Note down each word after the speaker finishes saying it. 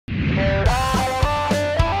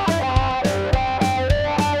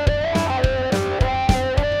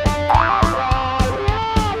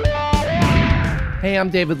Hey, I'm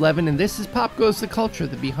David Levin, and this is Pop Goes the Culture,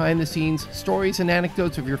 the behind-the-scenes stories and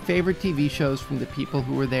anecdotes of your favorite TV shows from the people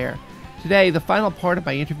who were there. Today, the final part of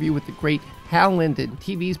my interview with the great Hal Linden,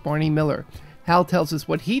 TV's Barney Miller. Hal tells us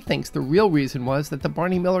what he thinks the real reason was that the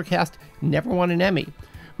Barney Miller cast never won an Emmy.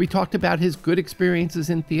 We talked about his good experiences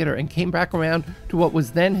in theater and came back around to what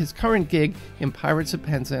was then his current gig in Pirates of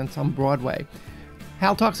Penzance on Broadway.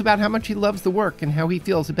 Hal talks about how much he loves the work and how he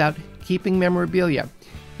feels about keeping memorabilia.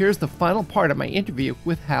 Here's the final part of my interview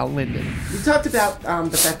with Hal Linden. We talked about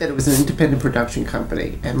the fact that it was an independent production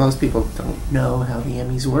company, and most people don't know how the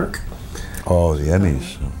Emmys work. Oh, the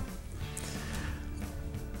Emmys.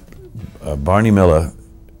 Barney Miller,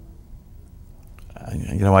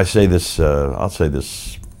 I say this, I'll say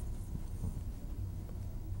this,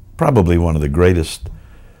 probably one of the greatest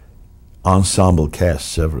ensemble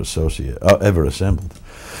casts ever assembled.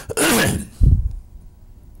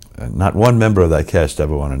 Not one member of that cast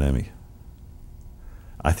ever won an Emmy.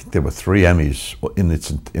 I think there were 3 Emmys in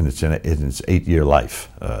its 8-year life.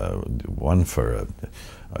 One for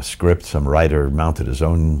a script, some writer mounted his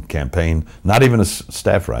own campaign, not even a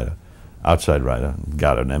staff writer, outside writer,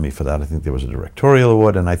 got an Emmy for that. I think there was a directorial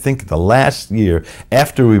award, and I think the last year,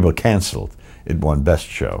 after we were canceled, it won Best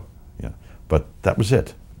Show. Yeah. But that was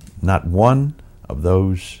it. Not one of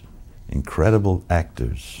those incredible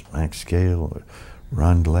actors, Max Gail, or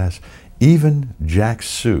Ron Glass, even Jack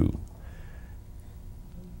Sue,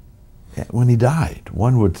 when he died,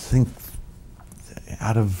 one would think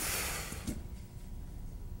out of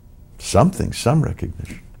something, some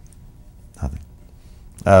recognition. Nothing.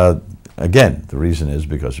 Again, the reason is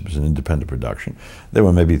because it was an independent production. There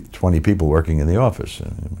were maybe 20 people working in the office.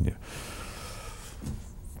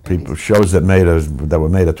 Shows that were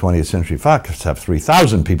made at 20th Century Fox have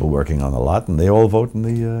 3,000 people working on the lot, and they all vote in the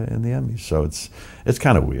Emmys. So it's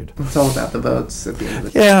kind of weird. It's all about the votes at the end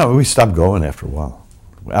of the Yeah, we stopped going after a while.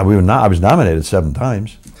 I was nominated 7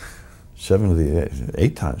 times, 7 of the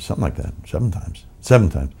 8 times, something like that. 7 times.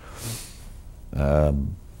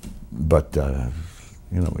 But the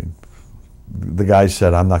guy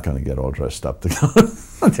said, "I'm not going to get all dressed up to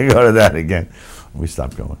go to that again." We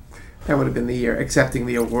stopped going. That would have been the year accepting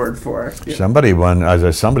the award for it. Somebody won.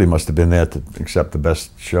 Somebody must have been there to accept the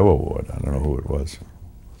Best Show award. I don't know who it was.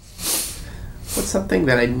 What's something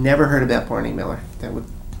that I never heard about Barney Miller that would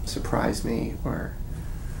surprise me, or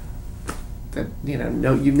that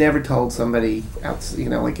you've never told somebody else,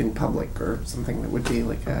 like in public, or something that would be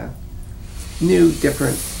like a new,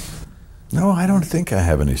 different? No, I don't think I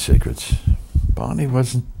have any secrets. Barney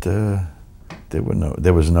wasn't. There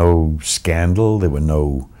was no scandal. There were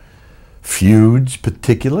no feuds,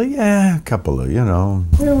 particularly. Yeah, a couple of, No,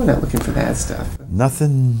 we're not looking for that stuff.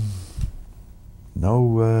 Nothing.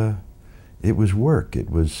 No. It was work.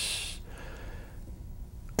 It was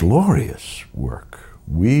glorious work.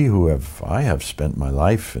 I have spent my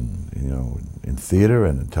life in theater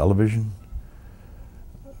and in television.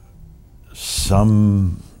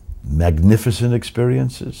 Some magnificent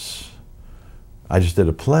experiences. I just did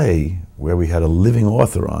a play where we had a living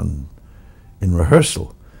author on in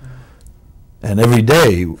rehearsal, and every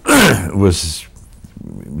day he was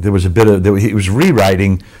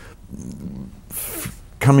rewriting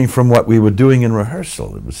coming from what we were doing in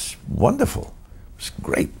rehearsal. It was wonderful. It was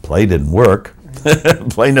great. Play didn't work.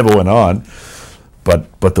 Play never went on,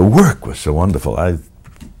 but the work was so wonderful. I've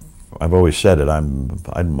always said it.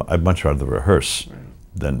 I'd much rather rehearse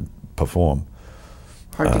than perform.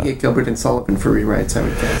 Hard to get Gilbert and Sullivan for rewrites, I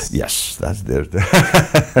would guess. Yes, that's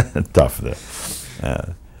tough there.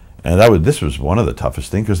 And this was one of the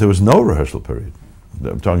toughest things because there was no rehearsal period.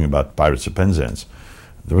 I'm talking about Pirates of Penzance.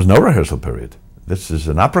 There was no rehearsal period. This is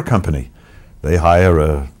an opera company. They hire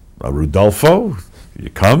a Rudolfo. You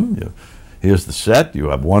come. Here's the set. You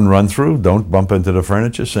have one run through. Don't bump into the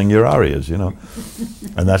furniture. Sing your arias. And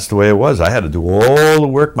that's the way it was. I had to do all the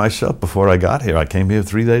work myself before I got here. I came here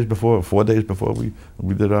 4 days before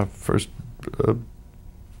we did our first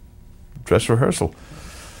dress rehearsal.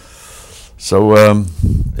 So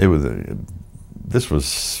this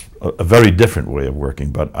was a very different way of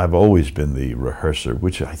working, but I've always been the rehearser,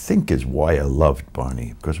 which I think is why I loved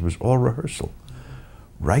Barney, because it was all rehearsal.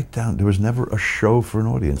 Right down, there was never a show for an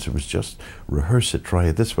audience. It was just rehearse it, try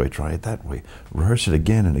it this way, try it that way. Rehearse it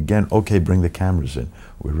again and again. Okay, bring the cameras in.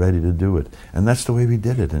 We're ready to do it. And that's the way we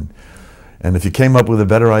did it. And if you came up with a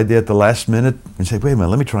better idea at the last minute, and say, wait a minute,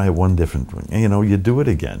 let me try it one different way. And, you do it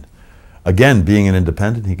again. Again, being an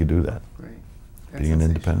independent, he could do that. Being an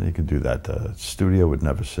independent, he could do that. Studio would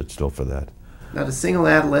never sit still for that. Not a single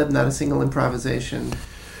ad lib, not a single improvisation.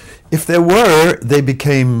 If there were, they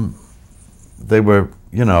were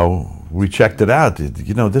you know, we checked it out.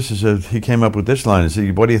 You know, this is he came up with this line. And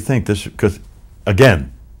said, what do you think? This, because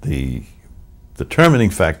again, the determining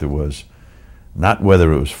factor was not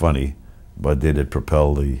whether it was funny, but did it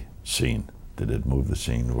propel the scene? Did it move the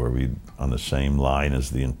scene? Were we on the same line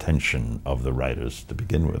as the intention of the writers to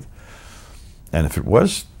begin with? And if it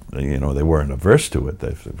was, you know, they weren't averse to it.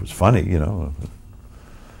 If it was funny, you know.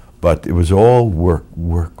 But it was all work,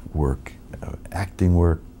 acting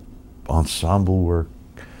work, ensemble work.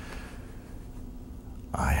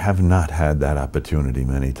 I have not had that opportunity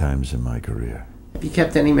many times in my career. Have you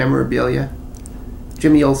kept any memorabilia?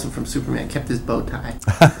 Jimmy Olsen from Superman kept his bow tie.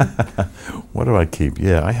 What do I keep?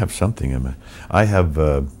 Yeah, I have something in my. I have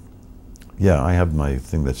my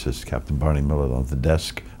thing that says Captain Barney Miller on the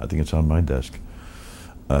desk. I think it's on my desk.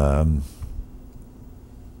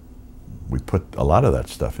 We put a lot of that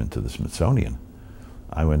stuff into the Smithsonian.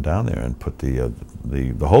 I went down there and put the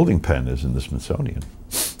holding pen is in the Smithsonian.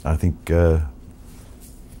 I think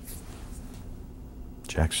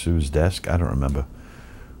Jack Sue's desk. I don't remember.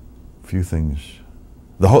 A few things.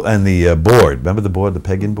 The whole and the board. Remember the board, the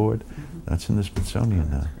Pagan board? Mm-hmm. That's in the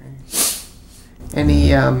Smithsonian now. Any?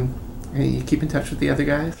 You keep in touch with the other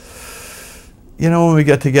guys? You know, when we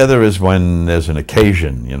get together is when there's an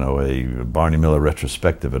occasion. You know, a Barney Miller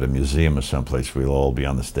retrospective at a museum or someplace. We'll all be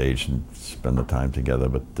on the stage and spend the time together.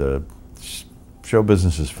 But show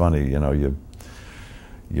business is funny. You know, you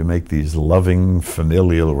make these loving,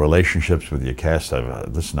 familial relationships with your cast.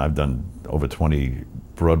 Listen, I've done over 20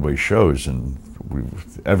 Broadway shows, and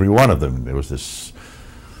every one of them, there was this,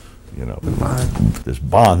 you know, this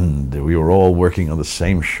bond. We were all working on the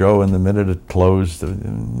same show, and the minute it closed,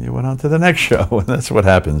 you went on to the next show, and that's what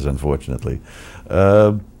happens, unfortunately.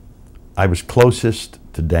 I was closest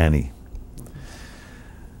to Danny.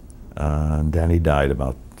 Danny died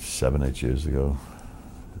about 7, 8 years ago,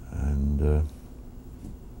 and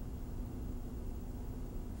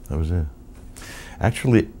that was it.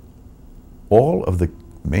 Actually, all of the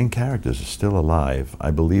main characters are still alive.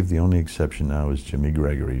 I believe the only exception now is Jimmy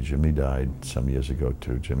Gregory. Jimmy died some years ago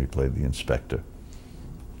too. Jimmy played the inspector.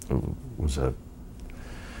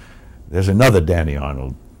 There's another Danny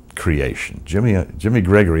Arnold creation. Jimmy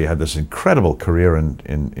Gregory had this incredible career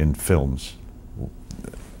in films.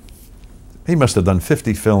 He must have done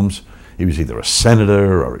 50 films. He was either a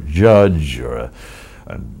senator or a judge or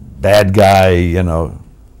a bad guy, you know.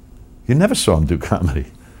 You never saw him do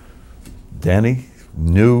comedy. Danny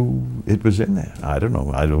knew it was in there. I don't know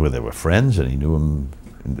whether they were friends, and he knew him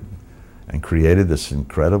and created this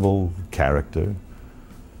incredible character.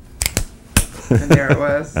 And there it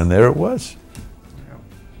was. And there it was.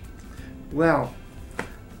 Well,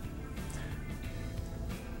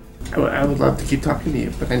 I would love to keep talking to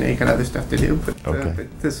you, but I know you got other stuff to do. But, okay.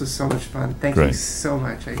 But this was so much fun. Thank Great. you so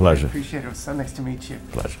much. Pleasure. I appreciate it. It was so nice to meet you.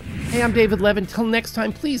 Pleasure. Hey, I'm David Levin. Till next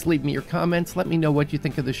time, please leave me your comments. Let me know what you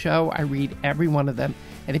think of the show. I read every one of them.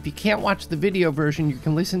 And if you can't watch the video version, you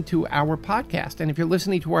can listen to our podcast. And if you're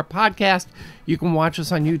listening to our podcast, you can watch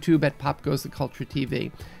us on YouTube at Pop Goes the Culture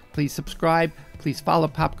TV. Please subscribe. Please follow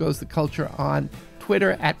Pop Goes the Culture on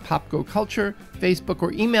Twitter at PopGoCulture, Facebook,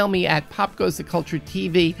 or email me at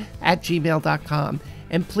popgoestheculturetv@gmail.com.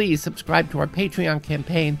 And please subscribe to our Patreon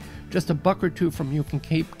campaign. Just $1 or $2 from you can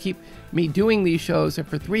keep me doing these shows. And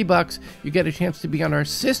for $3, you get a chance to be on our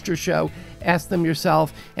sister show, Ask Them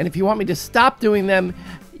Yourself. And if you want me to stop doing them,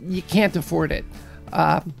 you can't afford it.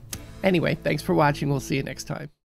 Anyway, thanks for watching. We'll see you next time.